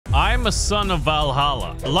I'm a son of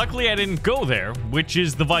Valhalla. Luckily, I didn't go there, which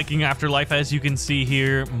is the Viking afterlife. As you can see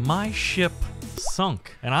here, my ship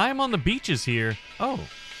sunk, and I'm on the beaches here. Oh,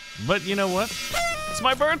 but you know what? It's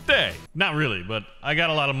my birthday. Not really, but I got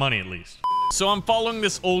a lot of money at least. So I'm following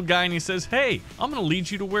this old guy, and he says, hey, I'm gonna lead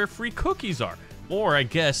you to where free cookies are. Or I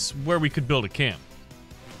guess where we could build a camp.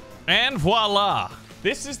 And voila!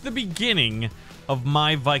 This is the beginning of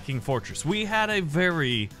my Viking fortress. We had a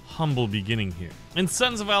very humble beginning here. In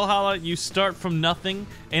Sons of Valhalla, you start from nothing,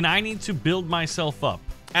 and I need to build myself up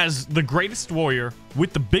as the greatest warrior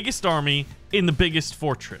with the biggest army in the biggest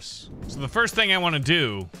fortress. So the first thing I want to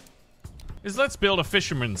do is let's build a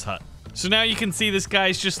fisherman's hut. So now you can see this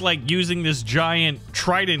guy's just like using this giant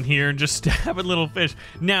trident here and just stabbing little fish.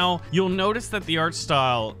 Now, you'll notice that the art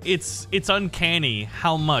style, it's uncanny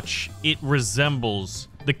how much it resembles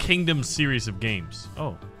the Kingdom series of games.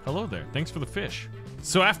 Oh, hello there. Thanks for the fish.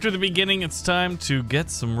 So after the beginning, it's time to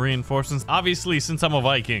get some reinforcements. Obviously, since I'm a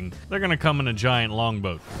Viking, they're gonna come in a giant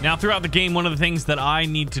longboat. Now, throughout the game, one of the things that I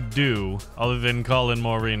need to do, other than call in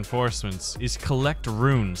more reinforcements, is collect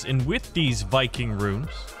runes. And with these Viking runes,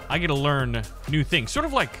 I get to learn new things, sort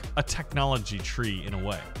of like a technology tree in a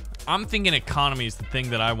way. I'm thinking economy is the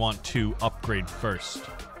thing that I want to upgrade first.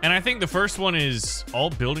 And I think the first one is all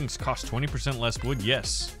buildings cost 20% less wood.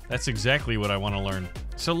 Yes, that's exactly what I want to learn.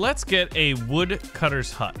 So let's get a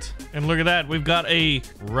woodcutter's hut. And look at that, we've got a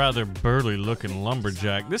rather burly looking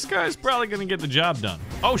lumberjack. This guy's probably gonna get the job done.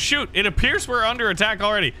 Oh shoot, it appears we're under attack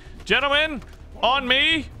already. Gentlemen, on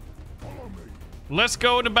me. Let's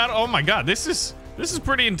go into battle. Oh my God, this is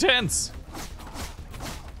pretty intense.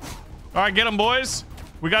 All right, get them, boys.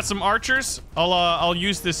 We got some archers. I'll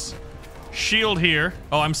use this shield here.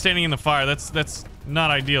 Oh, I'm standing in the fire. That's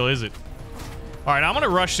not ideal, is it? All right, I'm gonna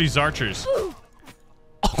rush these archers.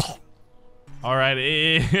 All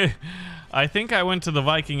right, I think I went to the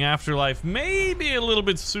Viking afterlife maybe a little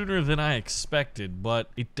bit sooner than I expected,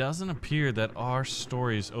 but it doesn't appear that our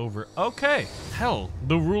story's over. Okay, Hel,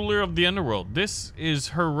 the ruler of the underworld. This is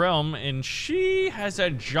her realm, and she has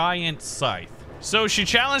a giant scythe. So she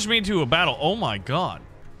challenged me to a battle. Oh my God.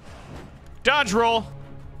 Dodge roll.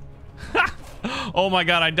 Oh my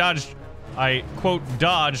God, I quote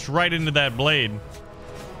dodged right into that blade.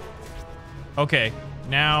 Okay,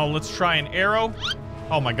 now let's try an arrow.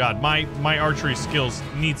 Oh my God, my archery skills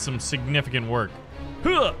need some significant work.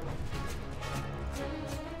 Huh.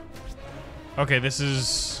 Okay, this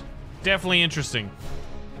is definitely interesting.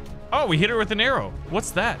 Oh, we hit her with an arrow. What's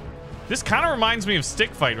that? This kind of reminds me of Stick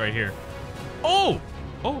Fight right here. Oh,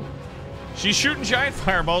 she's shooting giant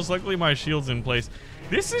fireballs. Luckily my shield's in place.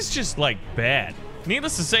 This is just like bad.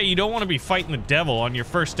 Needless to say, you don't want to be fighting the devil on your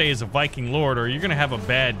first day as a Viking lord, or you're gonna have a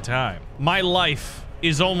bad time. My life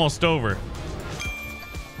is almost over.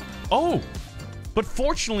 Oh, but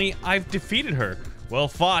fortunately, I've defeated her. Well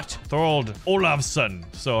fought, Thorold Olafsson.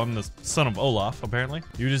 So I'm the son of Olaf, apparently.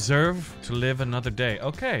 You deserve to live another day.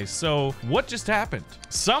 Okay, so what just happened?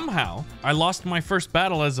 Somehow, I lost my first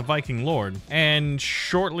battle as a Viking lord, and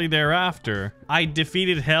shortly thereafter, I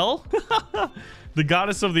defeated Hel? The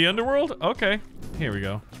goddess of the underworld? Okay, here we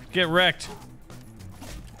go. Get wrecked.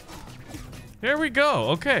 There we go.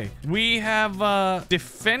 Okay, we have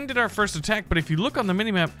defended our first attack, but if you look on the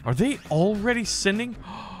minimap, are they already sending?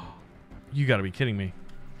 You gotta be kidding me.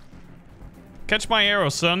 Catch my arrow,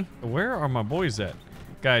 son. Where are my boys at?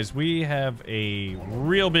 Guys, we have a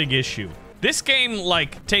real big issue. This game,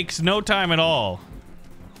 like, takes no time at all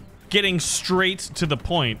getting straight to the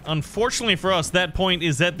point. Unfortunately for us, that point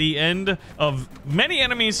is at the end of many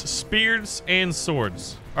enemies' spears and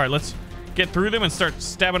swords. All right, let's get through them and start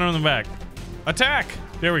stabbing them in the back. Attack!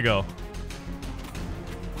 There we go. All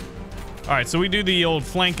right, so we do the old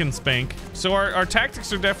flank and spank. So our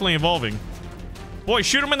tactics are definitely evolving. Boy,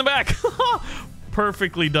 shoot him in the back.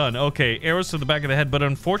 Perfectly done. Okay, arrows to the back of the head, but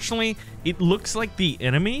unfortunately, it looks like the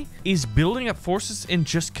enemy is building up forces and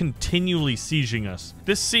just continually sieging us.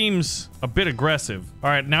 This seems a bit aggressive. All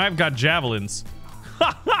right, now I've got javelins.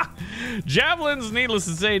 Javelins, needless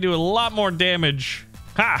to say, do a lot more damage.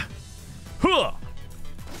 Ha! Huh!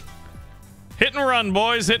 Hit and run,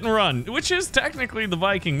 boys, hit and run, which is technically the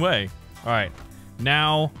Viking way. All right,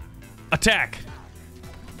 now attack.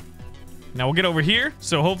 Now we'll get over here,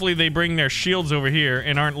 so hopefully they bring their shields over here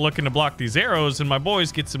and aren't looking to block these arrows, and my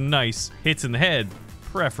boys get some nice hits in the head,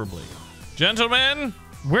 preferably. Gentlemen,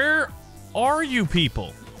 where are you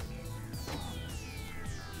people?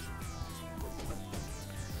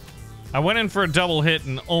 I went in for a double hit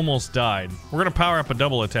and almost died. We're gonna power up a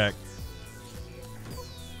double attack.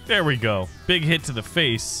 There we go. Big hit to the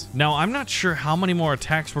face. Now, I'm not sure how many more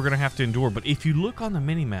attacks we're going to have to endure, but if you look on the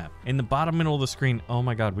minimap, in the bottom middle of the screen, oh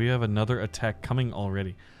my god, we have another attack coming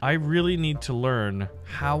already. I really need to learn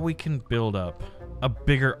how we can build up a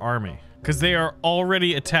bigger army, because they are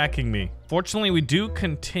already attacking me. Fortunately, we do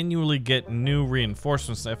continually get new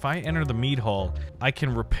reinforcements. If I enter the mead hall, I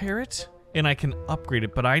can repair it and I can upgrade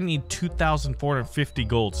it, but I need 2,450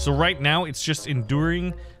 gold. So right now, it's just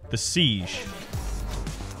enduring the siege.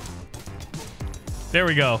 There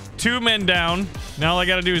we go. 2 men down. Now all I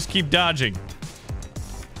gotta do is keep dodging.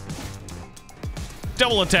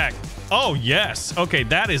 Double attack. Oh, yes. Okay,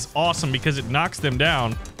 that is awesome because it knocks them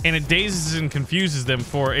down and it dazes and confuses them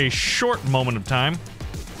for a short moment of time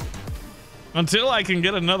until I can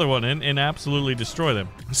get another one in and absolutely destroy them.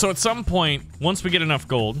 So at some point, once we get enough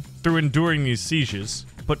gold through enduring these sieges,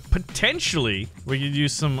 but potentially we could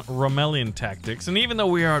use some Romelian tactics, and even though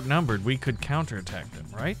we are outnumbered, we could counterattack them,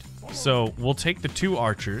 right? So we'll take the 2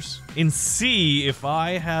 archers and see if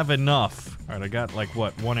I have enough. All right, I got like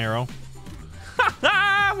what, 1 arrow?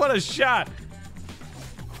 What a shot!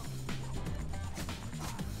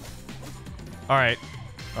 All right,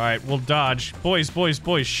 we'll dodge. Boys,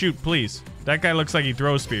 shoot, please. That guy looks like he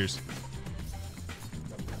throws spears.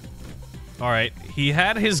 All right, he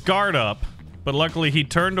had his guard up, but luckily he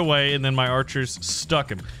turned away and then my archers stuck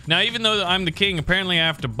him. Now, even though I'm the king, apparently I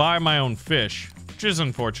have to buy my own fish, which is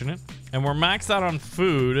unfortunate. And we're maxed out on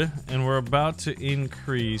food, and we're about to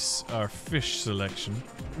increase our fish selection.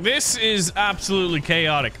 This is absolutely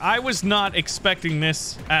chaotic. I was not expecting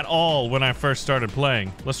this at all when I first started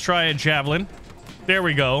playing. Let's try a javelin. There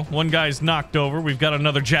we go. One guy's knocked over. We've got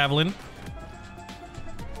another javelin.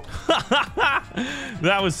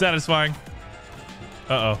 That was satisfying.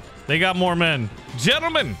 Uh-oh. They got more men.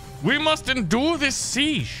 Gentlemen, we must endure this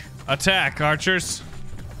siege. Attack, archers.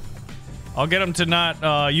 I'll get them to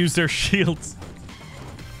not use their shields.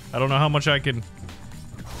 I don't know how much I can...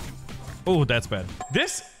 Oh, that's bad.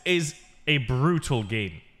 This is a brutal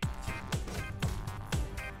game.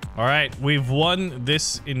 All right, we've won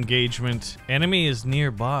this engagement. Enemy is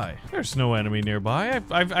nearby. There's no enemy nearby.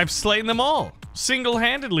 I've slain them all.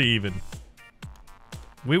 Single-handedly, even.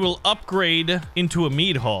 We will upgrade into a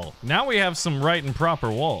mead hall. Now we have some right and proper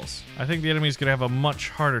walls. I think the enemy's gonna have a much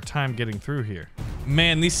harder time getting through here.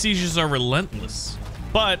 Man, these sieges are relentless.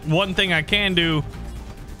 But one thing I can do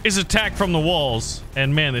is attack from the walls.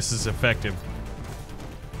 And man, this is effective.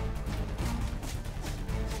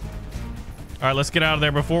 All right, let's get out of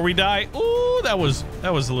there before we die. Ooh, that was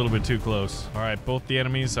a little bit too close. All right, both the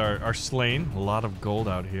enemies are slain. A lot of gold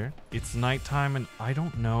out here. It's nighttime, and I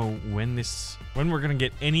don't know when we're gonna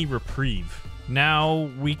get any reprieve.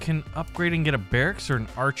 Now we can upgrade and get a barracks or an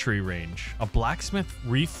archery range. A blacksmith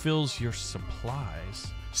refills your supplies.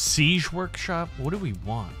 Siege workshop. What do we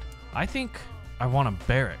want? I think I want a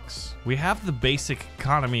barracks. We have the basic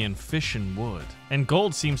economy in fish and wood. And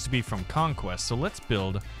gold seems to be from conquest, so let's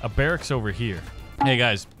build a barracks over here. Hey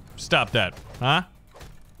guys, stop that. Huh?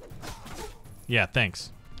 Yeah,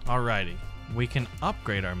 thanks. Alrighty. We can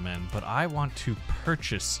upgrade our men, but I want to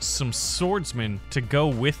purchase some swordsmen to go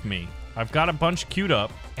with me. I've got a bunch queued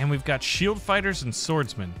up, and we've got shield fighters and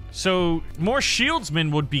swordsmen. So more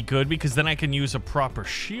shieldsmen would be good, because then I can use a proper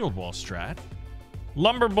shield wall strat.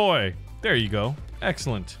 Lumber boy. There you go.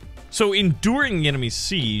 Excellent. So enduring the enemy's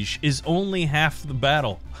siege is only half the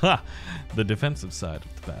battle. Ha! The defensive side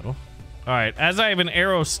of the battle. All right, as I have an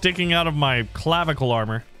arrow sticking out of my clavicle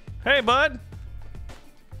armor. Hey, bud.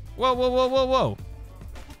 Whoa, whoa, whoa, whoa, whoa.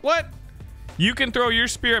 What? You can throw your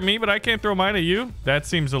spear at me, but I can't throw mine at you? That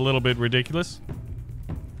seems a little bit ridiculous.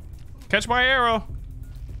 Catch my arrow.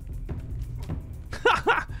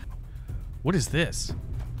 What is this?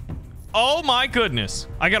 Oh my goodness.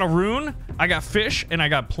 I got a rune, I got fish, and I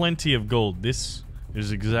got plenty of gold. This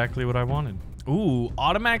is exactly what I wanted. Ooh,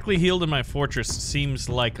 automatically healed in my fortress seems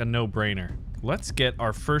like a no-brainer. Let's get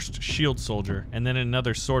our first shield soldier and then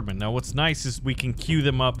another swordman. Now what's nice is we can queue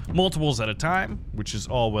them up multiples at a time, which is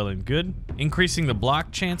all well and good. Increasing the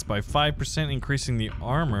block chance by 5%, increasing the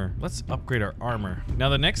armor. Let's upgrade our armor. Now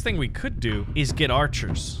the next thing we could do is get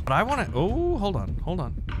archers. But I want to, oh, hold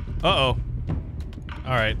on. Uh-oh.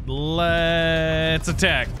 All right, let's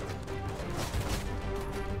attack.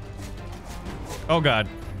 Oh God,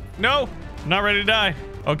 no, not ready to die.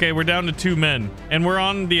 Okay, we're down to 2 men, and we're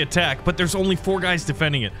on the attack, but there's only 4 guys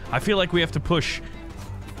defending it. I feel like we have to push.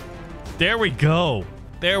 There we go.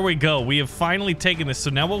 There we go. We have finally taken this. So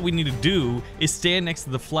now what we need to do is stand next to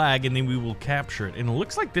the flag, and then we will capture it. And it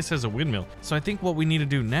looks like this has a windmill. So I think what we need to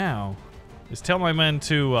do now is tell my men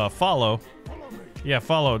to follow. Yeah,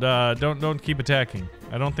 follow. Don't keep attacking.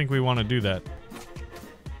 I don't think we want to do that.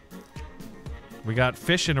 We got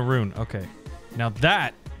fish and a rune. Okay. Now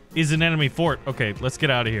that is an enemy fort. Okay, let's get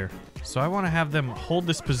out of here. So I want to have them hold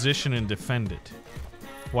this position and defend it.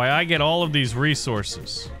 Why I get all of these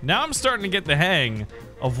resources. Now I'm starting to get the hang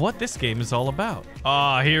of what this game is all about.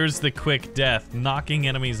 Ah, here's the quick death. Knocking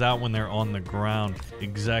enemies out when they're on the ground.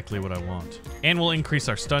 Exactly what I want. And we'll increase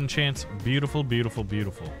our stun chance. Beautiful, beautiful,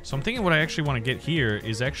 beautiful. So I'm thinking what I actually want to get here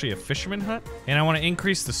is actually a fisherman hut. And I want to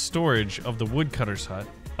increase the storage of the woodcutter's hut.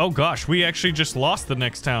 Oh gosh, we actually just lost the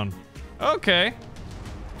next town. Okay.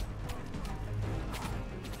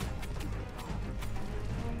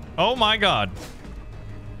 Oh my god.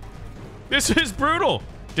 This is brutal.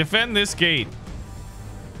 Defend this gate.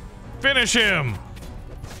 Finish him.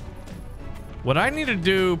 What I need to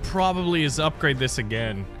do probably is upgrade this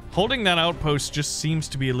again. Holding that outpost just seems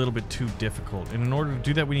to be a little bit too difficult. And in order to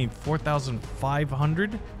do that, we need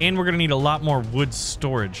 4,500. And we're going to need a lot more wood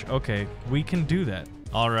storage. Okay, we can do that.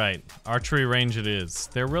 All right, archery range it is.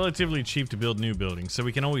 They're relatively cheap to build new buildings, so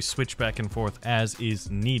we can always switch back and forth as is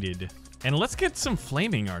needed. And let's get some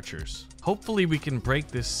flaming archers. Hopefully we can break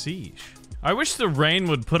this siege. I wish the rain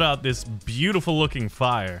would put out this beautiful looking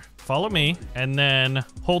fire. Follow me and then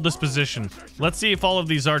hold this position. Let's see if all of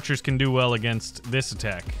these archers can do well against this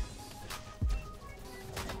attack.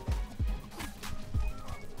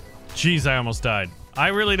 Jeez, I almost died. I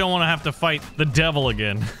really don't want to have to fight the devil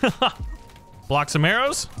again. Block some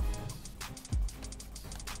arrows.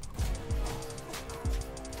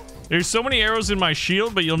 There's so many arrows in my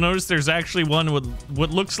shield, but you'll notice there's actually one with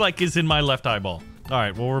what looks like is in my left eyeball. All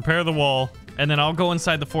right, we'll repair the wall, and then I'll go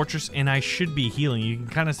inside the fortress, and I should be healing. You can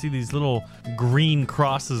kind of see these little green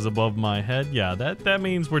crosses above my head. Yeah, that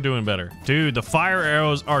means we're doing better. Dude, the fire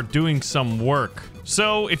arrows are doing some work.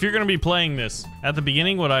 So, if you're going to be playing this, at the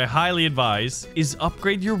beginning, what I highly advise is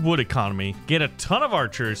upgrade your wood economy, get a ton of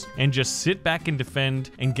archers, and just sit back and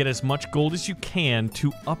defend and get as much gold as you can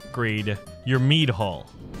to upgrade your mead hall.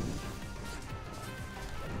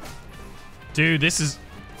 Dude, this is...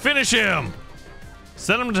 Finish him!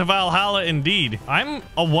 Send him to Valhalla indeed. I'm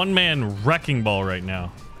a one-man wrecking ball right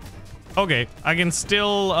now. Okay, I can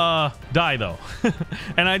still die though.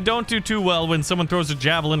 And I don't do too well when someone throws a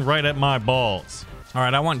javelin right at my balls. All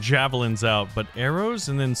right, I want javelins out, but arrows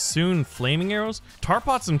and then soon flaming arrows? Tar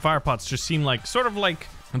pots and fire pots just seem like sort of like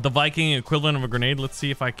the Viking equivalent of a grenade. Let's see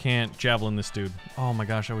if I can't javelin this dude. Oh my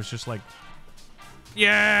gosh, I was just like...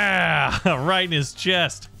 Yeah! Right in his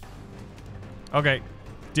chest. Okay,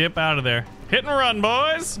 dip out of there. Hit and run,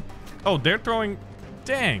 boys! Oh, they're throwing...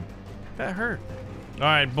 Dang, that hurt. All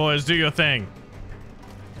right, boys, do your thing.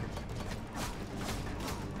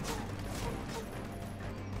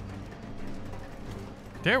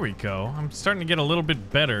 There we go. I'm starting to get a little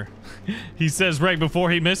bit better. He says right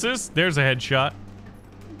before he misses, there's a headshot.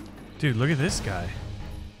 Dude, look at this guy.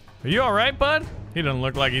 Are you all right, bud? He doesn't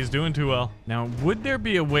look like he's doing too well. Now, would there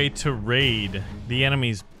be a way to raid the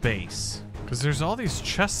enemy's base? Because there's all these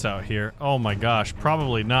chests out here. Oh my gosh,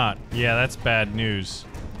 probably not. Yeah, that's bad news.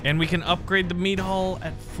 And we can upgrade the meat hall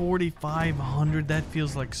at 4,500. That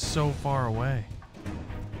feels like so far away.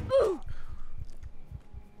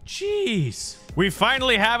 Jeez. We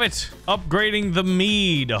finally have it. Upgrading the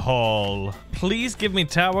mead hall. Please give me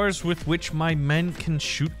towers with which my men can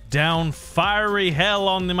shoot down fiery hell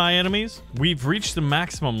on my enemies. We've reached the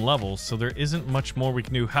maximum level, so there isn't much more we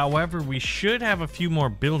can do. However, we should have a few more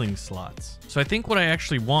building slots. So I think what I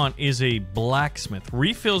actually want is a blacksmith.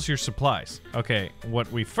 Refills your supplies. Okay,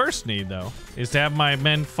 what we first need, though, is to have my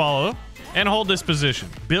men follow and hold this position.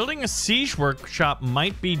 Building a siege workshop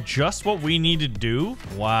might be just what we need to do.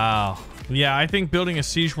 Wow. Yeah, I think building a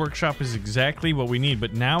siege workshop is exactly what we need,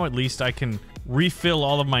 but now at least I can refill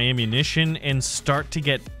all of my ammunition and start to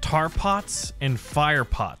get tar pots and fire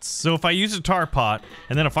pots. So if I use a tar pot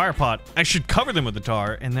and then a fire pot, I should cover them with the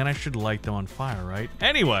tar and then I should light them on fire, right?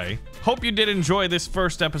 Anyway, hope you did enjoy this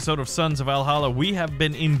first episode of Sons of Valhalla. We have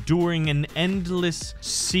been enduring an endless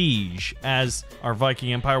siege as our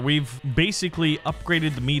Viking Empire. We've basically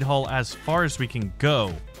upgraded the mead hall as far as we can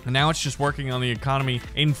go. And now it's just working on the economy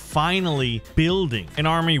and finally building an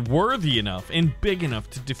army worthy enough and big enough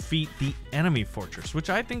to defeat the enemy fortress, which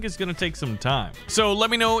I think is going to take some time. So let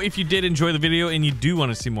me know if you did enjoy the video and you do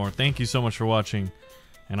want to see more. Thank you so much for watching,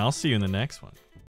 and I'll see you in the next one.